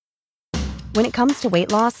When it comes to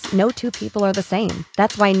weight loss, no two people are the same.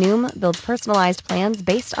 That's why Noom builds personalized plans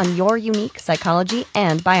based on your unique psychology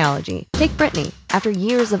and biology. Take Brittany. After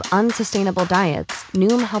years of unsustainable diets,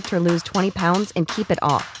 Noom helped her lose 20 pounds and keep it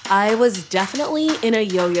off. I was definitely in a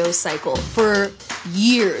yo-yo cycle for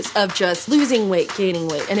years of just losing weight, gaining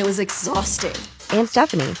weight, and it was exhausting. And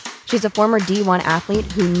Stephanie. She's a former D1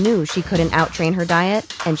 athlete who knew she couldn't outtrain her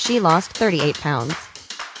diet, and she lost 38 pounds.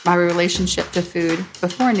 My relationship to food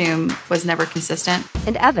before Noom was never consistent.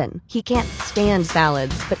 And Evan, he can't stand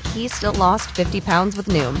salads, but he still lost 50 pounds with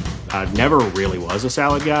Noom. I never really was a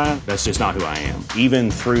salad guy. That's just not who I am. Even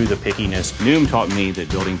through the pickiness, Noom taught me that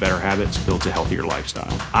building better habits builds a healthier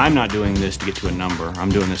lifestyle. I'm not doing this to get to a number. I'm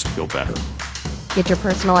doing this to feel better. Get your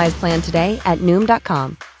personalized plan today at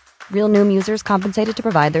Noom.com. Real Noom users compensated to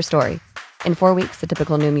provide their story. In 4 weeks, the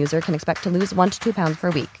typical Noom user can expect to lose 1 to 2 pounds per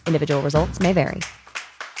week. Individual results may vary.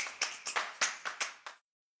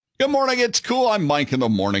 Good morning, it's cool. I'm Mike in the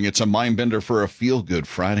morning. It's a mind bender for a feel-good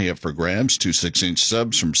Friday up for grabs. 2 6-inch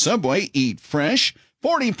subs from Subway. Eat fresh.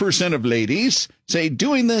 40% of ladies say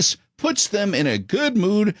doing this puts them in a good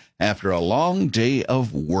mood after a long day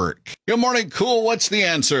of work. Good morning, cool. What's the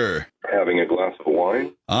answer? Having a glass of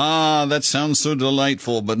wine. Ah, that sounds so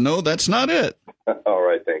delightful, but no, that's not it. All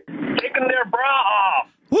right, thanks. Taking their bra off.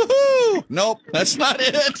 Woohoo! Nope, that's not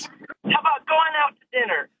it. How about going out to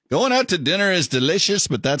dinner? Going out to dinner is delicious,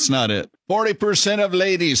 but that's not it. 40% of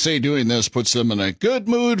ladies say doing this puts them in a good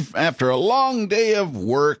mood after a long day of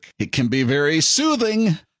work. It can be very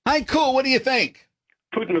soothing. Hi, cool. What do you think?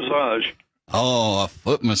 Foot massage. Oh, a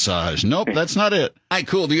foot massage. Nope, that's not it. Hi,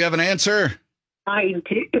 cool. Do you have an answer? I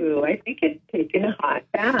do. I think it's taking a hot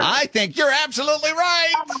bath. I think you're absolutely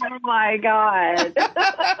right. Oh, my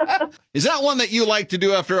God. Is that one that you like to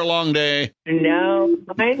do after a long day? No,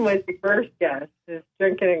 mine was the first guess, just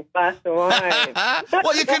drinking a glass of wine.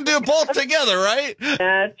 Well, you can do both together, right?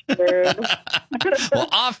 That's true. Well,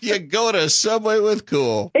 off you go to Subway with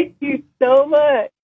Cool. Thank you so much.